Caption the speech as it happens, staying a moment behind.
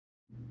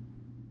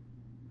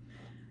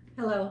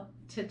Hello,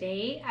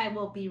 today I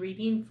will be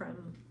reading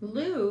from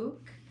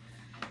Luke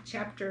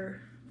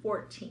chapter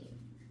 14.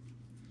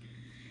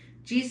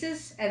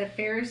 Jesus at a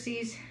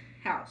Pharisee's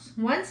house.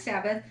 One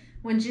Sabbath,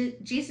 when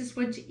Jesus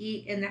went to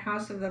eat in the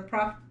house of the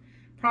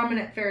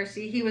prominent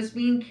Pharisee, he was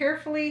being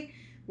carefully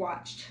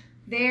watched.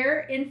 There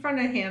in front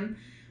of him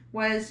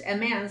was a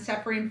man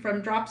suffering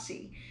from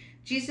dropsy.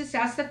 Jesus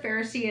asked the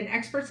Pharisee and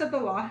experts of the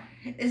law,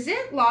 "Is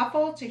it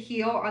lawful to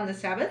heal on the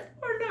Sabbath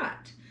or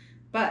not?"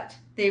 But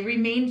they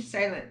remained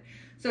silent.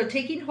 So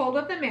taking hold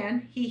of the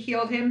man, he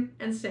healed him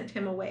and sent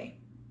him away.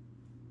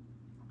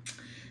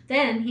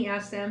 Then he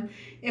asked them,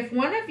 "If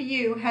one of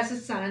you has a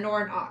son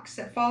or an ox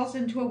that falls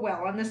into a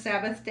well on the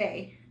Sabbath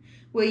day,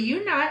 will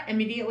you not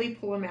immediately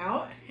pull him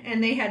out?"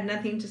 And they had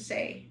nothing to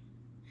say.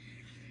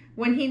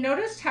 When he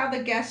noticed how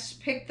the guests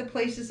picked the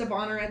places of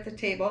honor at the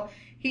table,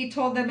 he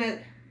told them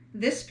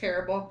this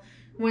parable: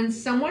 "When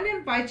someone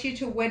invites you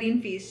to a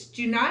wedding feast,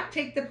 do not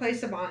take the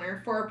place of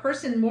honor, for a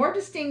person more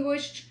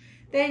distinguished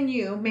than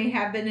you may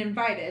have been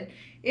invited.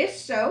 If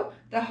so,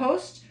 the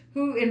host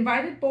who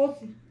invited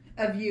both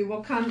of you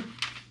will come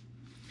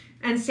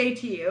and say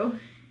to you,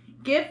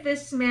 'Give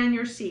this man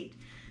your seat.'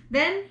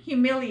 Then,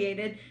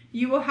 humiliated,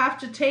 you will have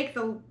to take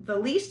the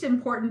least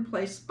important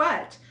place.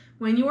 But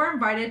when you are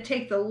invited,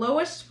 take the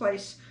lowest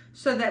place,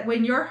 so that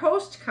when your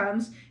host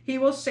comes, he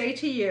will say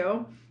to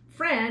you,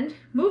 'Friend,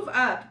 move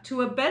up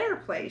to a better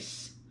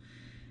place.'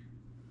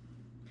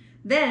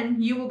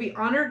 Then you will be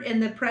honored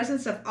in the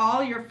presence of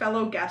all your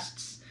fellow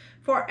guests.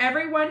 For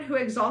everyone who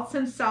exalts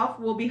himself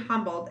will be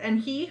humbled,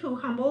 and he who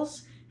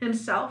humbles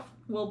himself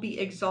will be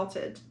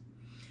exalted."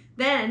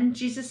 Then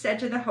Jesus said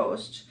to the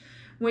host,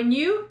 "When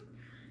you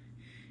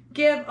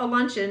give a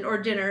luncheon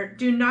or dinner,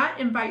 do not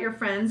invite your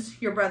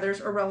friends, your brothers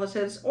or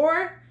relatives,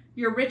 or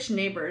your rich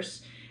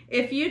neighbors.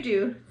 If you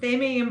do, they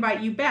may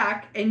invite you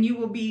back, and you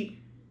will be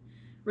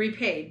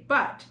repaid.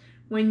 But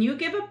when you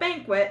give a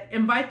banquet,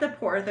 invite the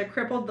poor, the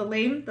crippled, the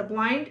lame, the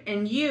blind,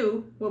 and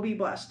you will be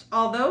blessed.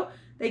 Although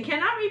they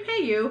cannot repay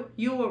you,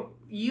 you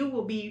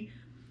will be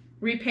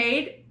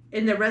repaid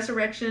in the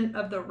resurrection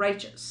of the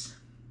righteous."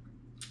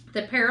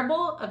 The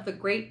parable of the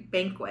great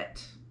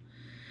banquet.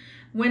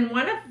 When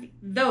one of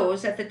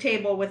those at the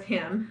table with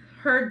him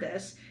heard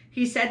this,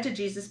 he said to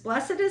Jesus,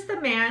 "Blessed is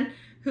the man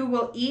who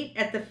will eat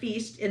at the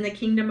feast in the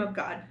kingdom of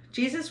God."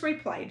 Jesus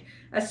replied,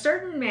 "A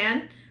certain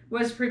man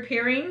was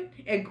preparing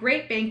a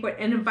great banquet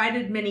and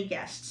invited many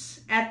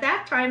guests. At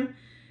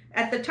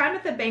the time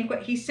of the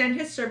banquet, he sent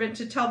his servant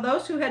to tell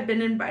those who had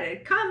been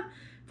invited, 'Come,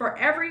 for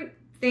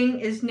everything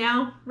is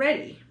now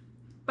ready.'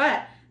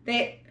 But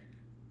they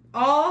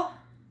all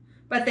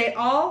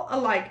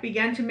alike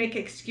began to make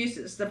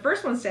excuses. The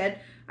first one said,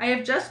 'I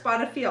have just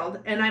bought a field,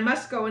 and I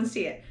must go and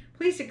see it.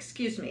 Please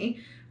excuse me.'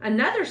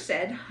 Another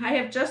said, 'I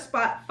have just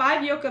bought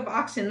 5 yoke of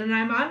oxen, and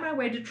I'm on my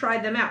way to try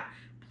them out.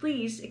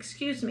 Please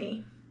excuse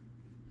me.'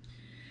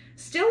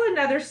 Still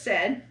another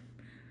said,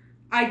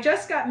 'I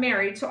just got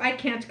married, so I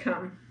can't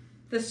come.'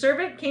 The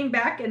servant came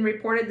back and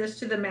reported this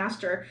to the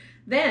master.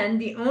 Then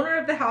the owner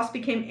of the house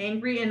became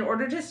angry and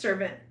ordered his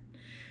servant,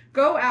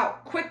 'Go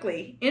out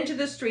quickly into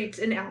the streets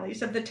and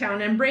alleys of the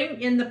town and bring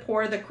in the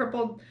poor, the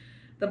crippled,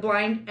 the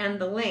blind, and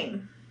the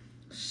lame.'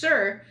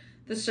 'Sir,'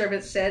 the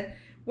servant said,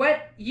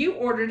 'what you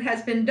ordered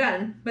has been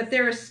done, but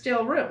there is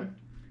still room.'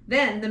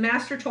 Then the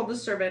master told the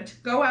servant,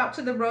 'Go out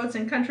to the roads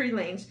and country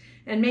lanes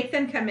and make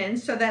them come in,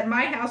 so that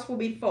my house will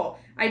be full.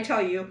 I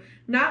tell you,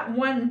 not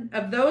one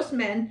of those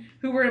men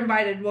who were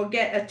invited will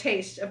get a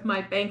taste of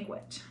my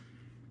banquet.'"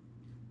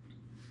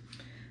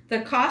 The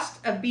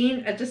cost of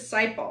being a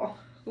disciple.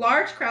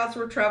 Large crowds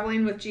were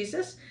traveling with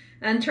Jesus,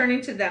 and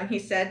turning to them, he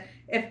said,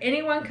 "If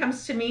anyone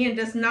comes to me and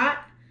does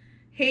not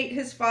hate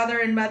his father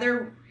and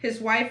mother, his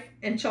wife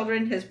and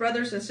children, his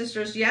brothers and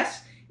sisters,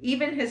 yes,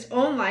 even his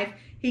own life,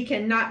 he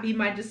cannot be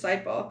my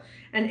disciple.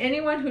 And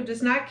anyone who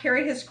does not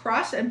carry his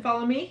cross and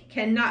follow me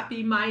cannot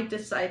be my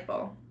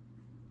disciple."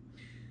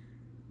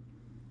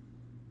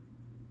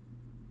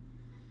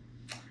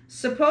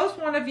 Suppose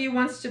one of you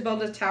wants to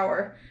build a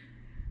tower.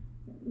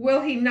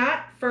 Will he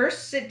not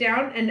first sit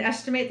down and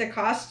estimate the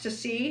cost to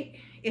see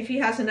if he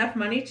has enough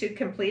money to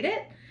complete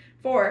it?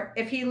 For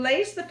if he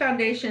lays the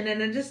foundation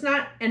and is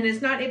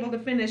not able to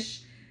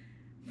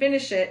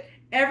finish it,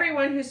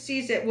 everyone who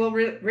sees it will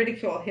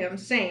ridicule him,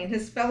 saying,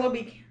 "This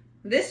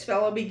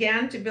fellow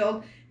began to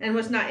build and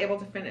was not able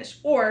to finish."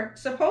 Or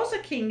suppose a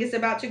king is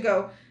about to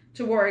go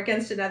to war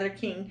against another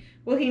king.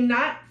 Will he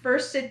not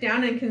first sit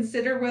down and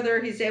consider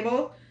whether he's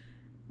able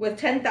with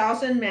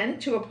 10,000 men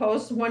to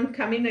oppose one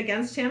coming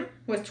against him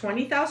with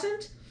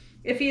 20,000?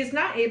 If he is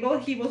not able,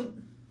 he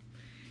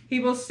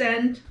will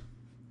send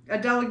a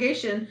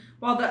delegation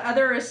while the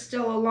other is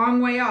still a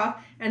long way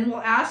off, and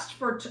will ask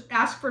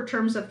for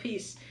terms of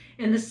peace.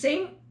 In the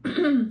same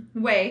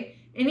way,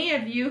 any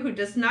of you who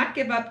does not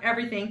give up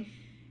everything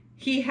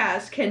he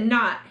has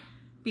cannot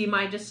be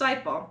my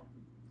disciple.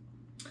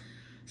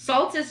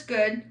 Salt is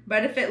good,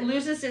 but if it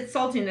loses its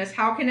saltiness,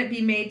 how can it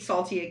be made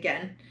salty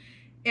again?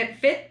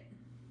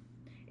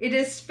 It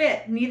is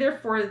fit neither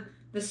for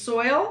the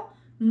soil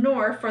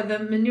nor for the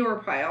manure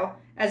pile,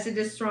 as it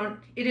is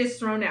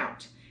thrown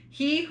out.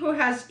 He who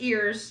has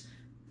ears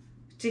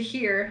to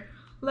hear,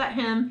 let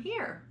him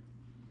hear.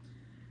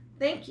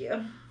 Thank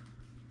you.